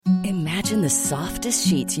Imagine the softest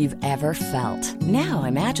sheets you've ever felt. Now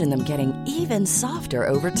imagine them getting even softer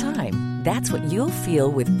over time. That's what you'll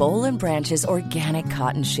feel with Boll & Branch's organic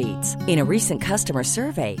cotton sheets. In a recent customer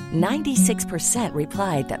survey, 96%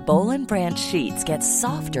 replied that Boll & Branch sheets get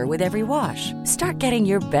softer with every wash. Start getting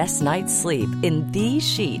your best night's sleep in these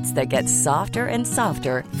sheets that get softer and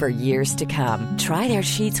softer for years to come. Try their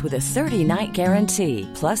sheets with a 30-night guarantee.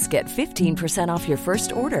 Plus, get 15% off your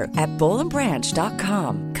first order at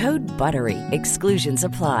bollandbranch.com. Code BUTTERY. Exclusions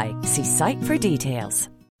apply. See site for details.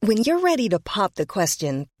 When you're ready to pop the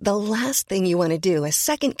question, the last thing you want to do is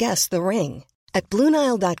second-guess the ring. At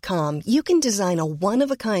BlueNile.com, you can design a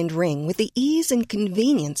one-of-a-kind ring with the ease and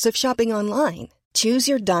convenience of shopping online. Choose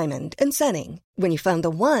your diamond and setting. When you find the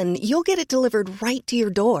one, you'll get it delivered right to your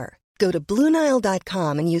door. Go to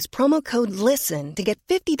BlueNile.com and use promo code LISTEN to get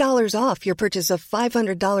 $50 off your purchase of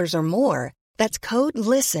 $500 or more. That's code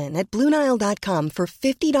LISTEN at BlueNile.com for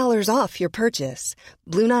 $50 off your purchase.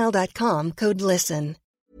 BlueNile.com, code LISTEN.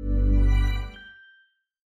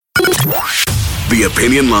 The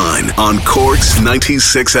Opinion Line on Cork's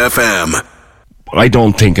 96 FM. I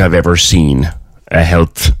don't think I've ever seen a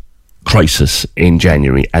health crisis in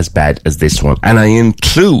January as bad as this one. And I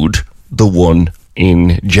include the one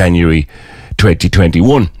in January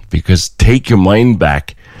 2021, because take your mind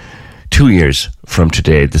back 2 years from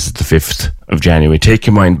today. This is the 5th of January. Take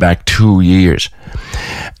your mind back 2 years.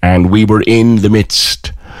 And we were in the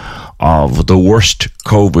midst of the worst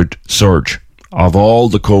COVID surge of all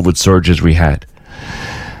the COVID surges we had.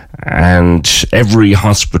 And every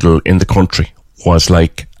hospital in the country was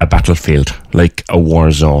like a battlefield, like a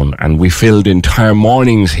war zone. And we filled entire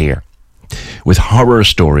mornings here with horror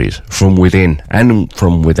stories from within and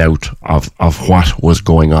from without of what was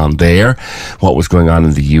going on there, what was going on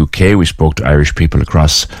in the UK. We spoke to Irish people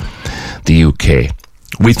across the UK.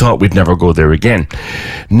 We thought we'd never go there again.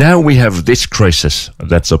 Now we have this crisis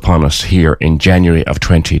that's upon us here in January of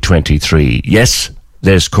 2023. Yes,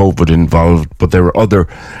 there's COVID involved, but there are other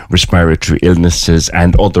respiratory illnesses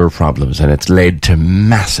and other problems, and it's led to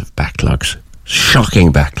massive backlogs,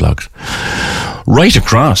 shocking backlogs, right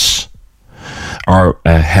across our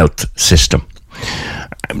health system.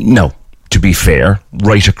 No, to be fair,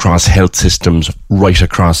 right across health systems, right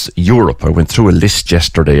across Europe. I went through a list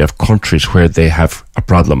yesterday of countries where they have a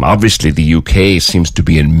problem. Obviously, the UK seems to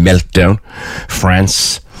be in meltdown.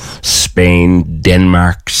 France, Spain,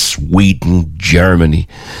 Denmark, Sweden, Germany.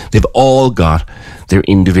 They've all got their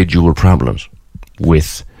individual problems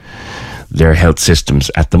with their health systems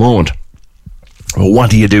at the moment. Well, what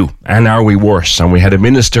do you do? And are we worse? And we had a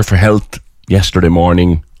Minister for Health yesterday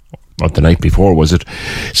morning, or the night before, was it,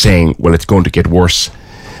 saying, well, it's going to get worse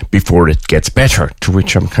before it gets better. To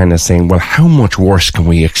which I'm kind of saying, well, how much worse can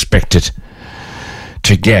we expect it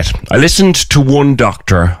to get? I listened to one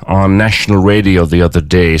doctor on national radio the other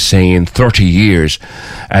day saying in 30 years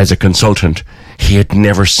as a consultant, he had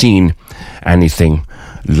never seen anything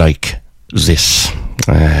like this.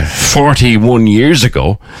 41 years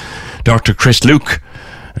ago, Dr. Chris Luke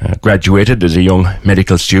graduated as a young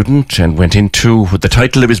medical student and went into the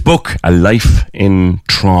title of his book, A Life in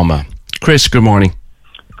Trauma. Chris, good morning.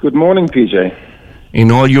 Good morning, PJ. In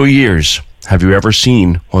all your years, have you ever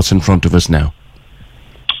seen what's in front of us now?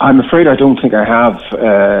 I'm afraid I don't think I have.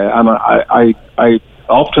 I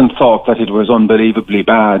often thought that it was unbelievably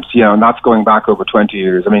bad, and that's going back over 20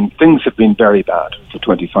 years. I mean, things have been very bad for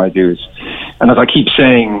 25 years. And as I keep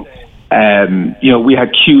saying, we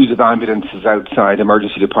had queues of ambulances outside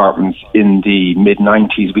emergency departments in the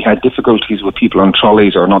mid-90s. We had difficulties with people on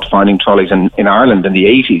trolleys or not finding trolleys in Ireland in the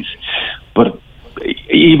 80s. But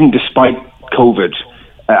even despite COVID,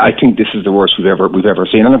 I think this is the worst we've ever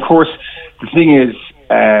seen. And of course, the thing is,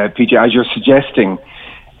 PJ, as you're suggesting,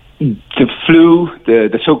 the flu,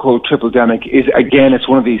 the so-called triple-demic, is, again, it's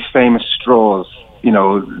one of these famous straws,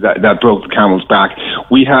 that broke the camel's back.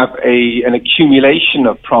 We have an accumulation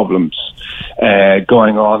of problems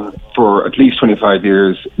going on for at least 25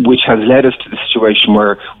 years, which has led us to the situation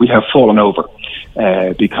where we have fallen over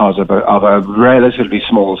because of a relatively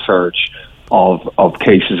small surge of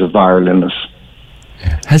cases of viral illness.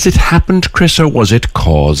 Has it happened, Chris, or was it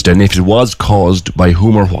caused? And if it was caused, by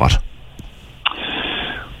whom or what?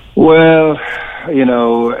 Well,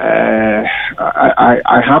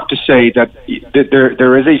 I have to say that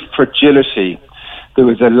there is a fragility. There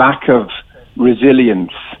is a lack of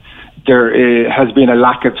resilience. There has been a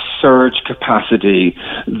lack of surge capacity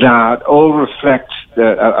that all reflect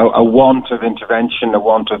a want of intervention, a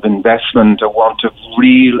want of investment, a want of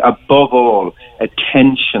real, above all,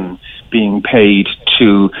 attention being paid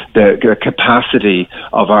to the capacity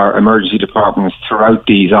of our emergency departments throughout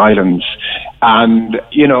these islands. And,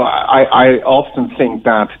 I often think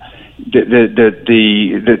that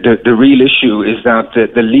the real issue is that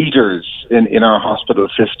the leaders in our hospital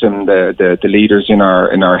system, the leaders in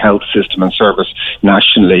our health system and service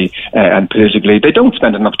nationally and politically, they don't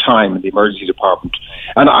spend enough time in the emergency department.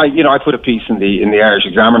 And I put a piece in the Irish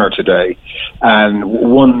Examiner today, and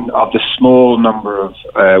one of the small number of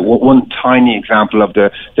one tiny example of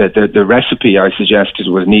the recipe I suggested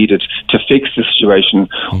was needed to fix the situation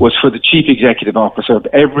was for the chief executive officer of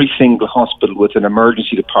every single hospital with an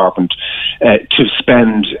emergency department to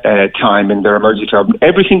spend time in their emergency department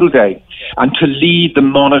every single day, and to lead the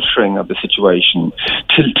monitoring of the situation,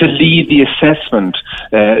 to lead the assessment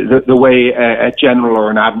the way a general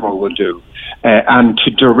or an admiral would do, and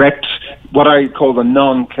to direct what I call the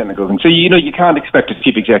non-clinical thing. So, you can't expect a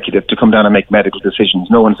chief executive to come down and make medical decisions.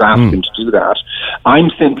 No one's asked him to do that.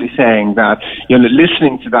 I'm simply saying that,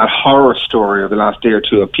 listening to that horror story of the last day or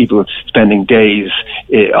two of people spending days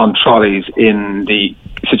on trolleys in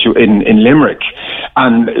Limerick,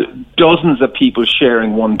 and dozens of people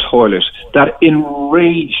sharing one toilet, that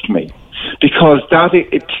enraged me, because that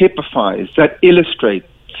it typifies, that illustrates,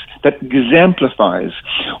 that exemplifies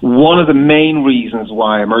one of the main reasons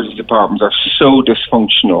why emergency departments are so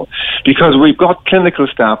dysfunctional. Because we've got clinical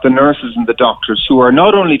staff, the nurses and the doctors, who are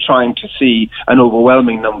not only trying to see an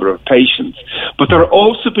overwhelming number of patients, but they're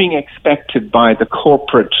also being expected by the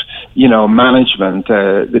corporate, management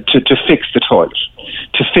to fix the toilet,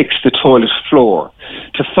 to fix the toilet floor,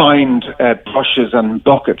 to find brushes and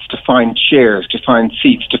buckets, to find chairs, to find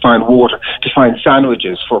seats, to find water, to find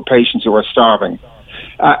sandwiches for patients who are starving.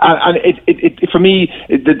 And for me,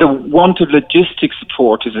 the want of logistic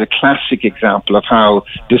support is a classic example of how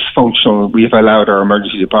dysfunctional we have allowed our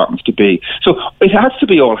emergency departments to be. So it has to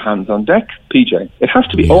be all hands on deck, PJ. It has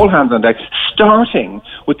to be all hands on deck, starting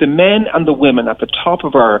with the men and the women at the top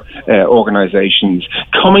of our organisations,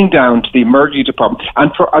 coming down to the emergency department.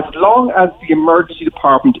 And for as long as the emergency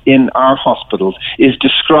department in our hospitals is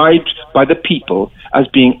described by the people as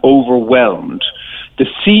being overwhelmed, the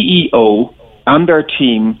CEO and their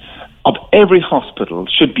team of every hospital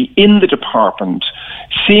should be in the department,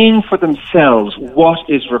 seeing for themselves what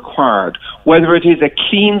is required, whether it is a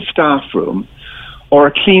clean staff room or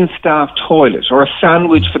a clean staff toilet or a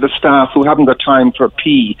sandwich for the staff who haven't got time for a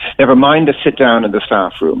pee, never mind to sit down in the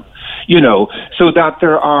staff room. So that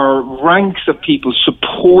there are ranks of people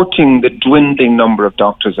supporting the dwindling number of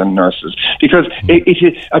doctors and nurses. Because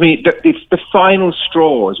it's the final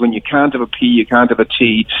straw is when you can't have a pee, you can't have a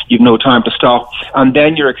tea, you've no time to stop, and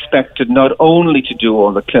then you're expected not only to do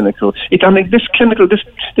all the clinical.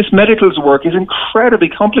 This medical's work is incredibly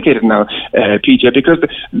complicated now, PJ, because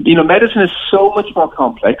medicine is so much more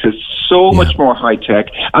complex, it's so much more high tech,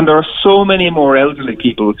 and there are so many more elderly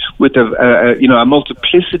people with a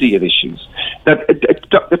multiplicity of issues. That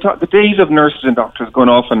the days of nurses and doctors going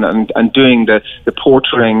off and doing the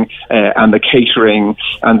portering and the catering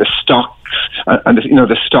and the stocks and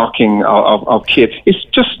the stocking of kit, it's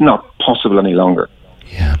just not possible any longer.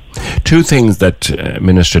 Yeah. Two things that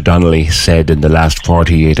Minister Donnelly said in the last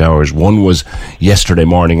 48 hours. One was yesterday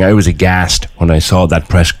morning. I was aghast when I saw that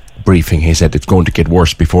press briefing. He said it's going to get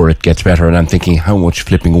worse before it gets better, and I'm thinking, how much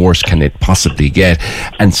flipping worse can it possibly get?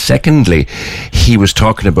 And secondly, he was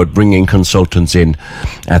talking about bringing consultants in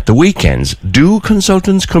at the weekends. Do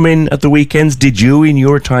consultants come in at the weekends? Did you, in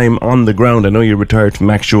your time on the ground, I know you're retired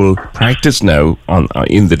from actual practice now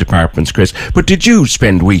in the departments, Chris, but did you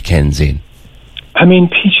spend weekends in? I mean,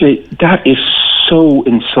 PJ, that is so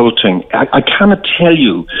insulting. I cannot tell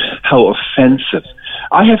you how offensive.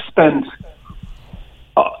 I have spent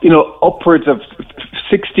upwards of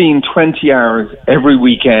 16, 20 hours every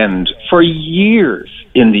weekend for years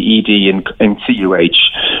in the ED and CUH.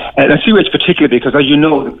 And CUH particularly because, as you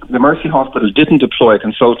know, the Mercy Hospital didn't deploy a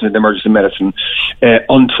consultant in emergency medicine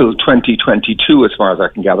until 2022, as far as I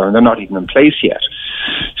can gather, and they're not even in place yet.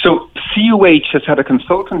 So CUH has had a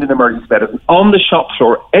consultant in emergency medicine on the shop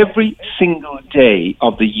floor every single day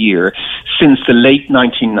of the year since the late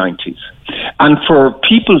 1990s. And for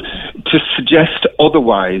people to suggest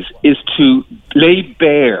otherwise is to lay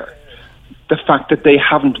bare the fact that they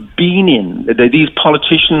haven't been in, these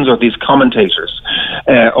politicians or these commentators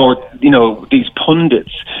or these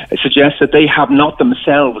pundits suggest that they have not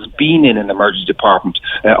themselves been in an emergency department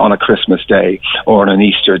on a Christmas day or on an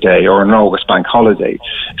Easter day or an August bank holiday.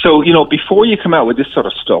 So, before you come out with this sort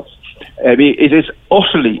of stuff, It is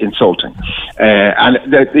utterly insulting.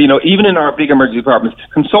 Even in our big emergency departments,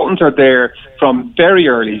 consultants are there from very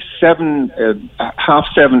early,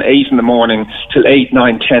 7:30, 8 in the morning till 8,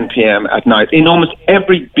 9, 10 p.m. at night in almost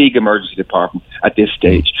every big emergency department at this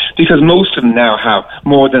stage, because most of them now have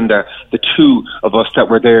more than the two of us that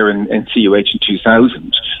were there in CUH in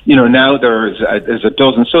 2000. Now there's a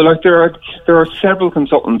dozen. So there are several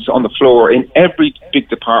consultants on the floor in every big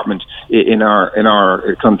department in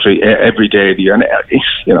our country every day of the year, and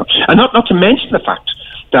not to mention the fact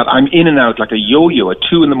that I'm in and out like a yo-yo at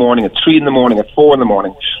 2 in the morning, at 3 in the morning, at 4 in the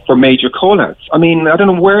morning for major call-outs. I mean, I don't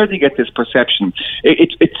know where they get this perception.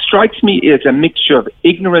 It strikes me as a mixture of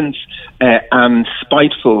ignorance and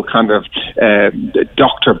spiteful kind of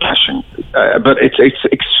doctor bashing, but it's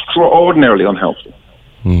extraordinarily unhealthy.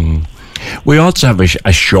 We also have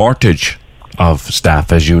a shortage of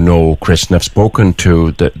staff, as you know, Chris, and I've spoken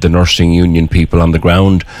to the nursing union people on the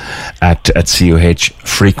ground at CUH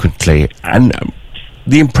frequently, and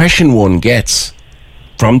the impression one gets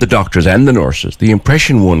from the doctors and the nurses,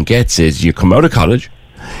 is you come out of college,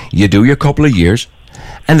 you do your couple of years,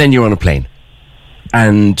 and then you're on a plane.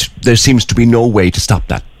 And there seems to be no way to stop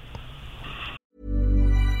that.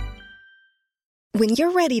 When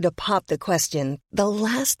you're ready to pop the question, the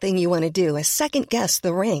last thing you want to do is second-guess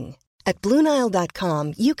the ring. At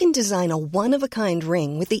BlueNile.com, you can design a one-of-a-kind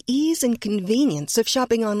ring with the ease and convenience of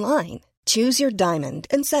shopping online. Choose your diamond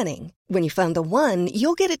and setting. When you find the one,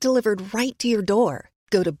 you'll get it delivered right to your door.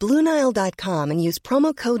 Go to BlueNile.com and use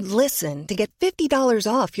promo code LISTEN to get $50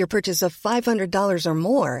 off your purchase of $500 or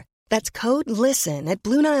more. That's code LISTEN at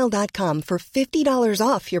BlueNile.com for $50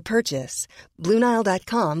 off your purchase.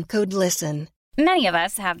 BlueNile.com, code LISTEN. Many of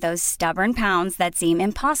us have those stubborn pounds that seem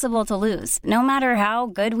impossible to lose, no matter how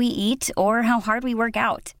good we eat or how hard we work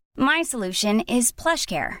out. My solution is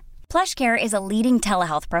PlushCare. PlushCare is a leading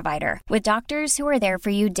telehealth provider with doctors who are there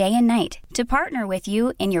for you day and night to partner with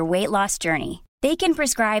you in your weight loss journey. They can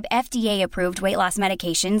prescribe FDA-approved weight loss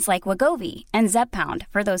medications like Wegovy and Zepbound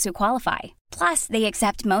for those who qualify. Plus, they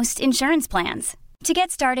accept most insurance plans. To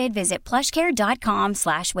get started, visit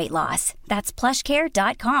plushcare.com/weightloss. That's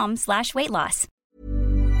plushcare.com/weightloss.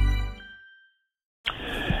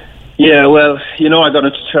 Yeah, well, I got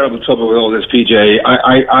into terrible trouble with all this, PJ.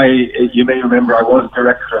 You may remember I was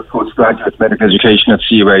director of postgraduate medical education at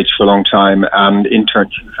CUH for a long time, and intern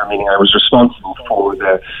tutor, meaning I was responsible for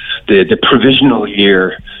the provisional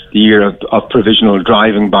year, the year of provisional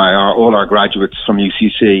driving by all our graduates from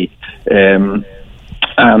UCC.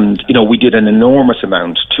 And, we did an enormous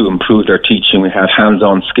amount to improve their teaching. We had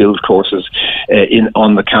hands-on skills courses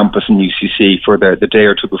on the campus in UCC for the day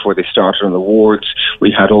or two before they started on the wards.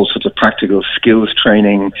 We had all sorts of practical skills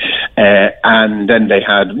training. And then they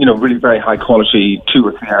had, really very high quality 2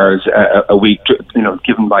 or 3 hours a week,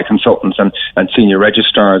 given by consultants and senior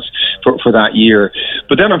registrars for that year.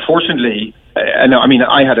 But then, unfortunately,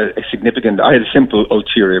 I had a simple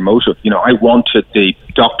ulterior motive. I wanted the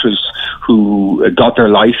doctors who got their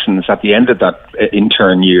license at the end of that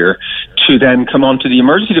intern year to then come on to the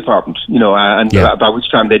emergency department, by which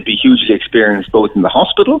time they'd be hugely experienced both in the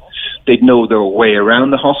hospital. They'd know their way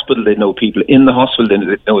around the hospital. They'd know people in the hospital.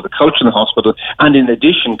 They'd know the culture in the hospital. And in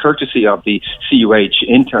addition, courtesy of the CUH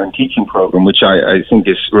intern teaching program, which I think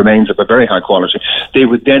remains of a very high quality, they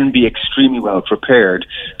would then be extremely well prepared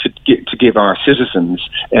to give our citizens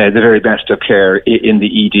the very best of care in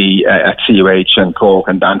the ED at CUH and Cork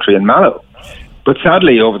and Bantry and Mallow. But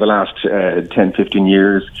sadly, over the last 10, 15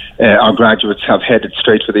 years, our graduates have headed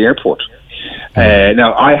straight for the airport.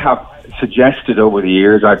 Now, I have suggested over the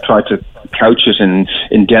years, I've tried to couch it in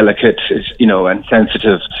delicate, and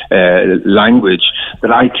sensitive language,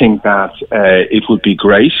 that I think that it would be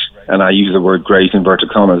great, and I use the word great in inverted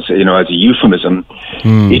commas, as a euphemism.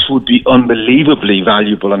 It would be unbelievably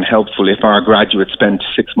valuable and helpful if our graduates spent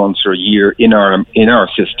 6 months or a year in our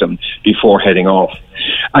system before heading off.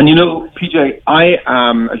 And PJ, I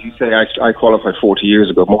am, as you say, I qualified 40 years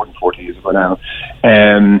ago, more than 40 years ago now.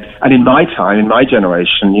 And in my time, in my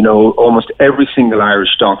generation, almost every single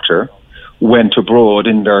Irish doctor went abroad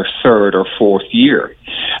in their 3rd or 4th year.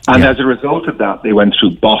 And as a result of that, they went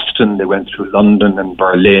through Boston, they went through London and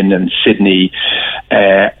Berlin and Sydney,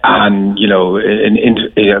 and, in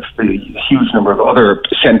a huge number of other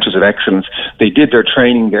centres of excellence. They did their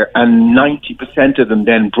training there, and 90% of them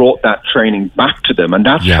then brought that training back to them. And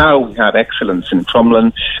that's how we have excellence in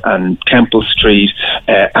Crumlin and Temple Street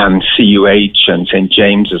and CUH and St.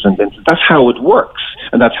 James's and Vincent. That's how it works,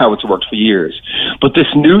 and that's how it's worked for years. But this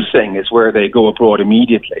new thing is where where they go abroad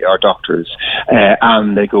immediately, our doctors,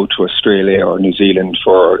 and they go to Australia or New Zealand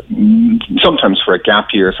sometimes for a gap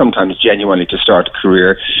year, sometimes genuinely to start a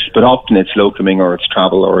career, but often it's locuming or it's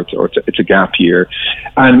travel or it's a gap year.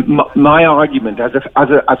 And my argument as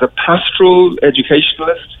a pastoral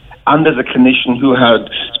educationalist and as a clinician who had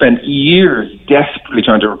spent years desperately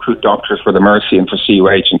trying to recruit doctors for the Mercy and for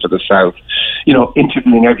CUH and for the South,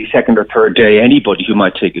 interviewing every second or third day anybody who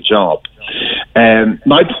might take a job.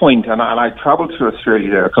 My point, and I travelled to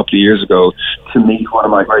Australia a couple of years ago to meet one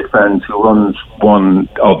of my great friends who runs one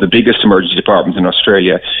of the biggest emergency departments in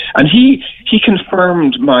Australia, and he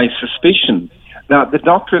confirmed my suspicion that the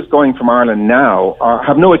doctors going from Ireland now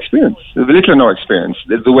have no experience, little or no experience,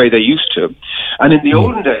 the way they used to. And in the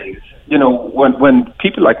olden days, when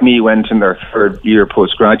people like me went in their third year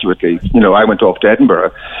postgraduately, I went off to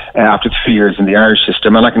Edinburgh after 3 years in the Irish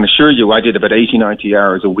system, and I can assure you I did about 80, 90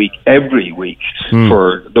 hours a week every week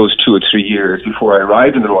for those 2 or 3 years before I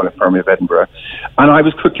arrived in the Royal Infirmary of Edinburgh. And I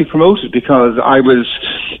was quickly promoted because I was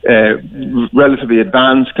relatively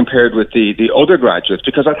advanced compared with the other graduates,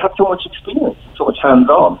 because I'd had so much experience, so much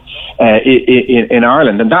hands-on in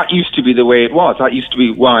Ireland. And that used to be the way it was. That used to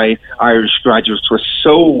be why Irish graduates were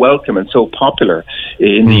so welcome and so popular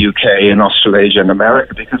in the UK and Australasia and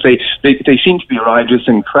America, because they seem to be arrived with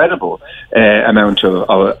an incredible amount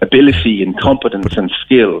of ability and competence and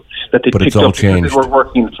skill that they picked up because they were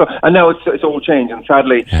working. And now it's all changed, and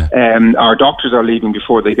sadly our doctors are leaving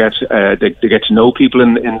before they get to know people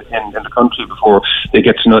in the country, before they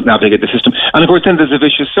get to navigate the system. And of course then there's a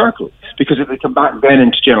vicious circle, because if they come back then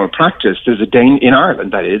into general practice, there's a in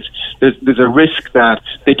Ireland, that is, there's a risk that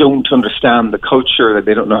they don't understand the culture, that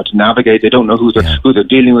they don't know how to navigate, they don't know who they're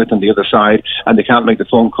dealing with on the other side, and they can't make the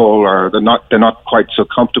phone call, or they're not quite so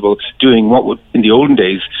comfortable doing what would, in the olden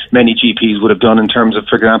days, many GPs would have done in terms of,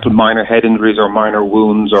 for example, minor head injuries or minor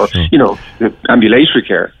wounds or the ambulatory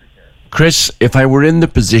care. Chris, if I were in the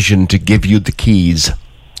position to give you the keys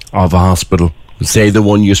of a hospital, say the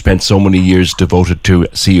one you spent so many years devoted to,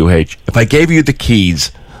 CUH, if I gave you the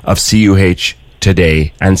keys of CUH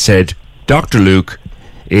today and said, Dr. Luke,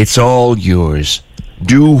 it's all yours,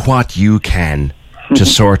 do what you can to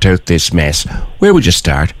sort out this mess, where would you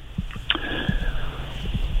start?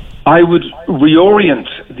 I would reorient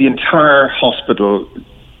the entire hospital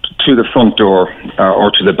to the front door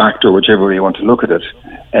or to the back door, whichever way you want to look at it,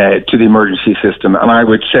 to the emergency system. And I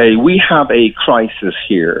would say we have a crisis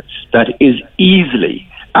here that is easily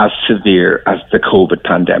as severe as the COVID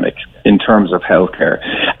pandemic in terms of healthcare.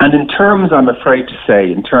 And in terms, I'm afraid to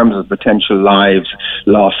say, in terms of potential lives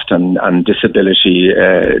lost and disability,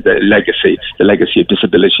 the legacy of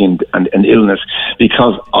disability and illness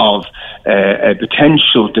because of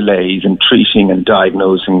potential delays in treating and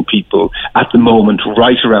diagnosing people at the moment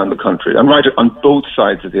right around the country and right on both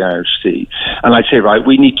sides of the Irish Sea. And I'd say,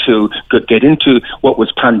 we need to get into what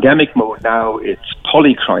was pandemic mode. Now it's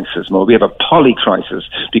polycrisis mode. We have a polycrisis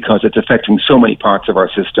because it's affecting so many parts of our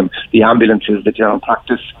system. The ambulances, the general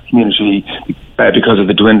practice community, because of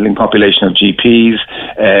the dwindling population of GPs,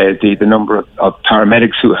 the number of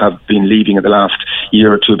paramedics who have been leaving in the last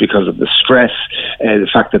year or two because of the stress, the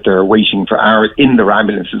fact that they're waiting for hours in their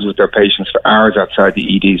ambulances with their patients for hours outside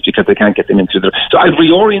the EDs because they can't get them into the... So I'd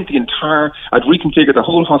reorient I'd reconfigure the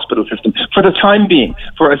whole hospital system for the time being,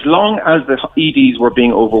 for as long as the EDs were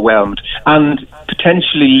being overwhelmed and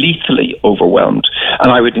potentially lethally overwhelmed.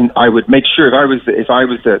 And I would make sure if I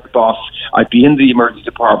was the boss, I'd be in the emergency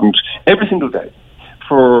department every single day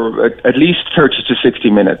for at least 30 to 60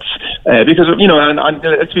 minutes. Because, and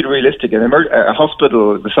let's be realistic, a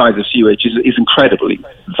hospital the size of CUH is incredibly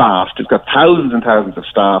vast. It's got thousands and thousands of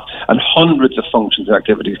staff and hundreds of functions and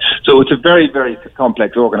activities. So it's a very, very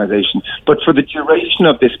complex organisation. But for the duration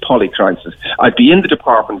of this polycrisis, I'd be in the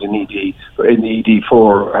department in the ED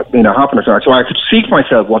for half an hour. So I could seek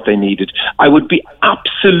myself what they needed. I would be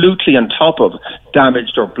absolutely on top of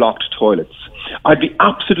damaged or blocked toilets. I'd be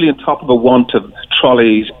absolutely on top of a want of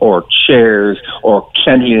trolleys or chairs or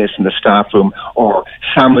cleanliness in the staff room or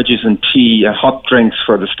sandwiches and tea and hot drinks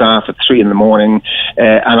for the staff at 3 a.m.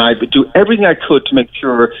 And I would do everything I could to make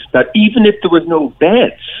sure that even if there was no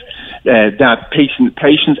beds, that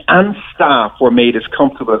patients and staff were made as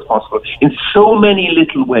comfortable as possible in so many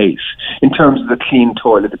little ways, in terms of the clean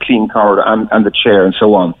toilet, the clean corridor, and the chair, and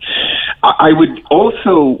so on. I would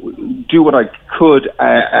also do what I could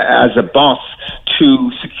as a boss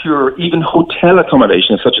to secure even hotel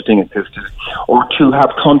accommodation, if such a thing existed, or to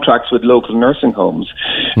have contracts with local nursing homes,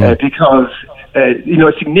 because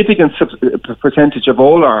a significant percentage of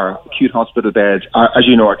all our acute hospital beds, as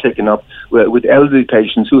you know, are taken up with elderly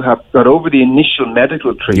patients who have got over the initial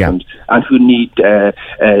medical treatment and who need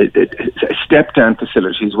step-down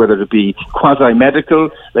facilities, whether it be quasi-medical,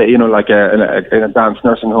 like an advanced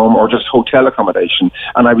nursing home, or just hotel accommodation.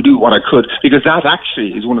 And I would do what I could, because that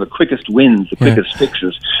actually is one of the quickest wins, the quickest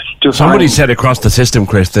fixes. Somebody said across the system,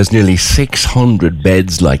 Chris, there's nearly 600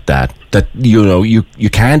 beds like that you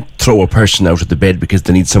can't throw a person out of the bed because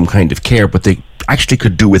they need some kind of care, but they actually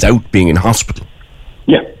could do without being in hospital.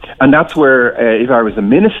 Yeah, and that's where, if I was a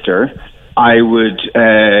minister, I would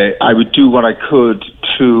do what I could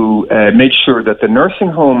to make sure that the nursing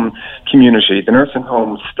home community, the nursing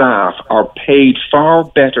home staff, are paid far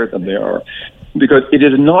better than they are, because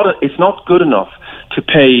it's not good enough to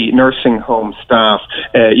pay nursing home staff,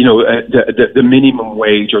 the minimum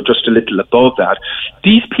wage or just a little above that.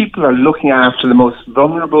 These people are looking after the most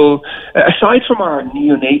vulnerable, aside from our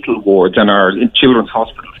neonatal wards and our children's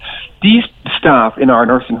hospitals. These staff in our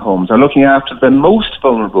nursing homes are looking after the most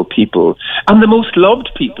vulnerable people and the most loved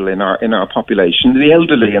people in our population, the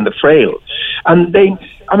elderly and the frail. And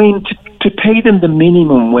to pay them the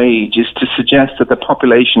minimum wage is to suggest that the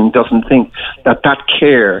population doesn't think that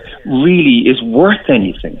care really is worth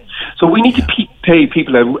anything. So we need to pay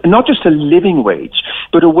people not just a living wage,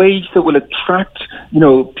 but a wage that will attract,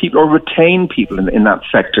 people or retain people in that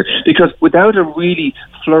sector. Because without a really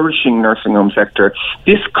flourishing nursing home sector,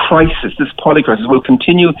 this crisis, this polycrisis, will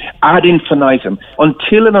continue ad infinitum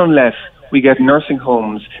until and unless we get nursing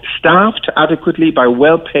homes staffed adequately by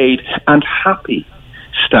well-paid and happy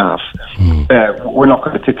staff. We're not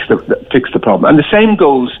going to fix the problem. And the same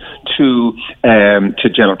goes to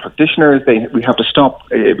general practitioners. We have to stop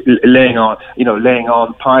piling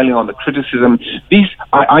on the criticism.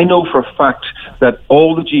 I know for a fact that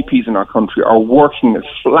all the GPs in our country are working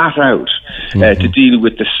flat out to deal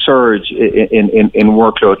with the surge in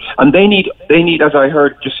workload, and they need, as I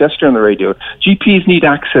heard just yesterday on the radio, GPs need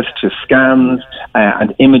access to scans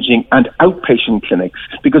and imaging and outpatient clinics,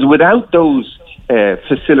 because without those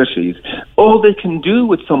facilities, all they can do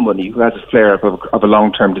with somebody who has a flare-up of a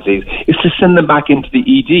long-term disease is to send them back into the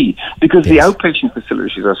ED, because the outpatient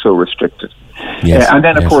facilities are so restricted. And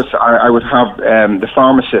then, of course, I would have the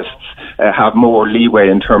pharmacists have more leeway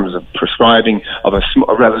in terms of prescribing of a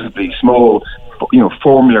relatively small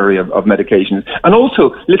formulary of medications, and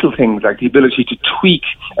also little things like the ability to tweak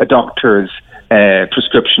a doctor's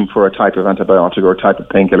prescription for a type of antibiotic or a type of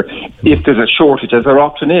painkiller if there's a shortage, as there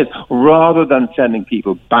often is, rather than sending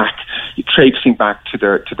people back, traipsing back to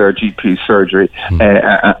their GP surgery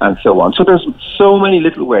and so on. So there's so many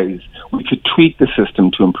little ways we could tweak the system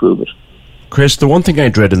to improve it. Chris, the one thing I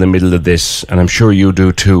dread in the middle of this, and I'm sure you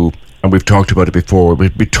do too, and we've talked about it before,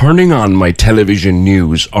 would be turning on my television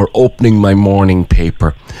news or opening my morning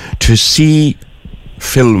paper to see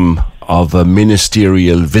film of a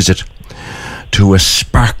ministerial visit to a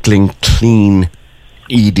sparkling, clean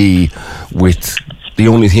ED with the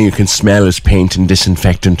only thing you can smell is paint and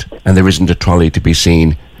disinfectant, and there isn't a trolley to be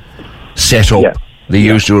seen, set up, the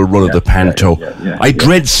usual run of the panto. I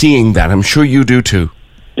dread seeing that. I'm sure you do too.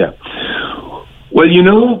 Yeah. Well,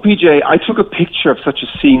 PJ, I took a picture of such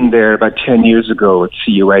a scene there about 10 years ago at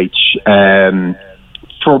CUH.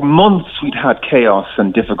 For months we'd had chaos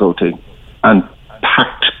and difficulty and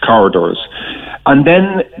packed corridors. And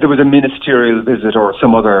then there was a ministerial visit, or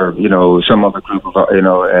some other group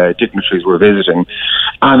of, dignitaries were visiting.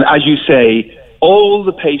 And as you say, all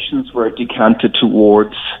the patients were decanted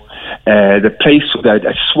towards the place with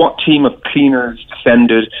a SWAT team of cleaners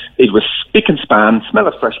defended. It was spick and span, smell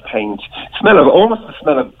of fresh paint, almost the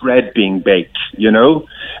smell of bread being baked,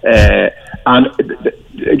 and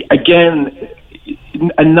again,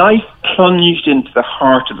 a knife plunged into the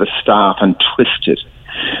heart of the staff and twisted,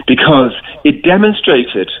 because it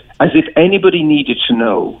demonstrated, as if anybody needed to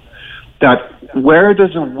know, that where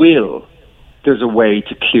there's a will, there's a way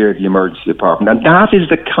to clear the emergency department. And that is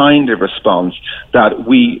the kind of response that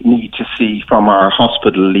we need to see from our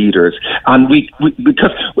hospital leaders. And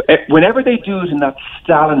because whenever they do it in that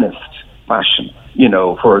Stalinist fashion,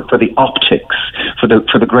 for the optics, for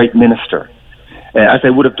the great minister, as they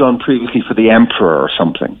would have done previously for the emperor or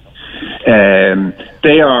something,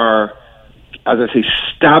 they are, as I say,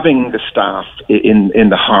 stabbing the staff in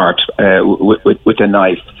the heart with a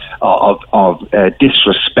knife of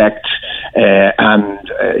disrespect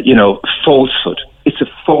and falsehood. It's a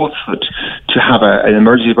falsehood to have an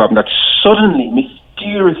emergency department that's suddenly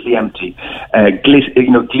mysteriously empty,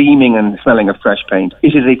 gleaming and smelling of fresh paint.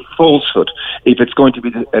 It is a falsehood if it's going to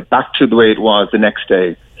be back to the way it was the next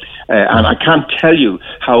day. And I can't tell you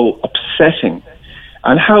how upsetting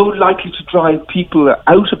and how likely to drive people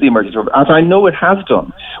out of the emergency room, as I know it has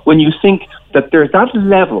done, when you think that there's that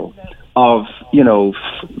level of,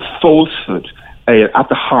 falsehood at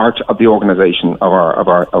the heart of the organisation of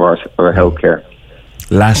our healthcare.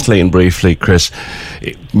 Lastly and briefly, Chris,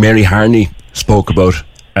 Mary Harney spoke about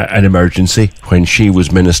an emergency when she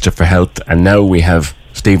was Minister for Health, and now we have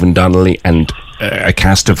Stephen Donnelly and a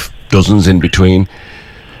cast of dozens in between,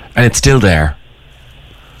 and it's still there.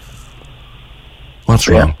 What's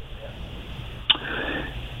wrong?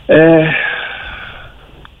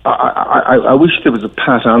 I wish there was a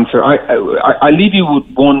pat answer. I leave you with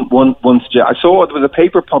one suggestion. I saw there was a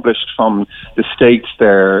paper published from the States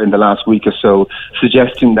there in the last week or so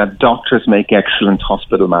suggesting that doctors make excellent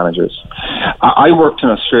hospital managers. I worked in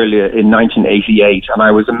Australia in 1988, and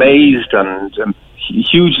I was amazed and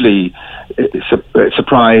hugely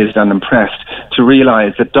surprised and impressed to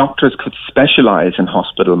realise that doctors could specialise in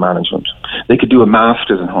hospital management. They could do a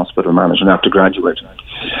master's in hospital management after graduating.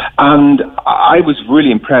 And I was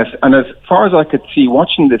really impressed. And as far as I could see,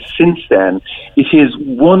 watching this since then, it is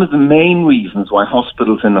one of the main reasons why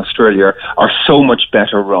hospitals in Australia are so much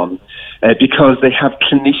better run. Because they have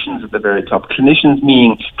clinicians at the very top. Clinicians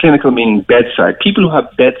meaning, clinical meaning bedside. People who have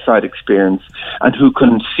bedside experience and who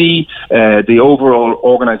can see the overall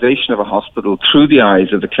organisation of a hospital through the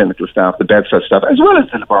eyes of the clinical staff, the bedside staff, as well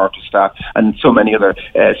as the laboratory staff and so many other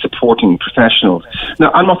supporting professionals.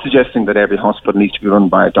 Now, I'm not suggesting that every hospital needs to be run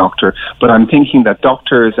by a doctor, but I'm thinking that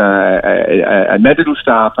doctors, medical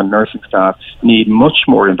staff and nursing staff need much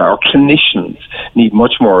more impact, or clinicians need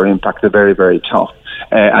much more impact at the very, very top.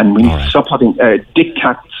 And we need to stop having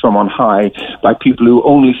diktats from on high by people who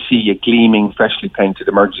only see a gleaming, freshly painted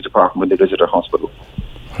emergency department when they visit our hospital.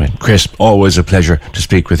 Right. Chris, always a pleasure to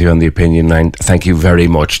speak with you on the Opinion Line. Thank you very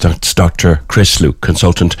much. That's Dr. Chris Luke,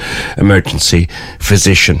 consultant emergency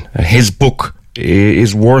physician. His book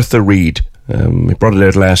is worth a read. He brought it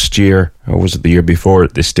out last year, or was it the year before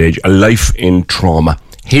at this stage? A Life in Trauma.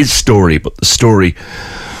 His story, but the story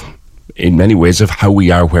in many ways of how we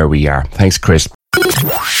are where we are. Thanks, Chris.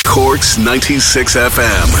 Corks 96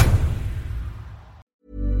 FM.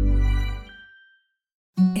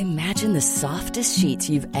 Imagine the softest sheets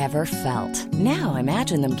you've ever felt. Now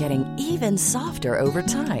imagine them getting even softer over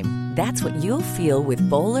time. That's what you'll feel with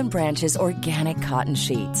Boll & Branch's organic cotton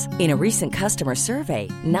sheets. In a recent customer survey,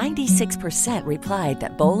 96% replied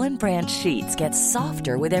that Boll & Branch sheets get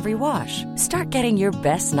softer with every wash. Start getting your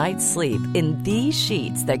best night's sleep in these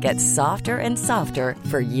sheets that get softer and softer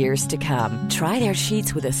for years to come. Try their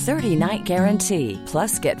sheets with a 30-night guarantee.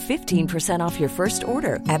 Plus, get 15% off your first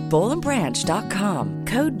order at bollandbranch.com.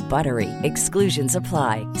 Code BUTTERY. Exclusions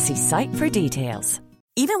apply. See site for details.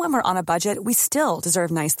 Even when we're on a budget, we still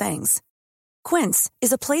deserve nice things. Quince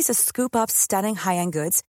is a place to scoop up stunning high-end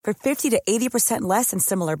goods for 50 to 80% less than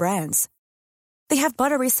similar brands. They have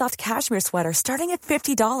buttery soft cashmere sweaters starting at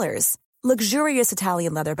 $50, luxurious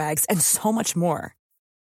Italian leather bags, and so much more.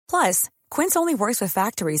 Plus, Quince only works with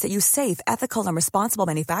factories that use safe, ethical, and responsible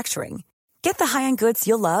manufacturing. Get the high-end goods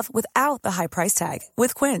you'll love without the high price tag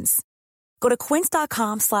with Quince. Go to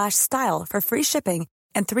quince.com/style for free shipping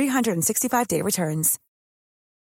and 365-day returns.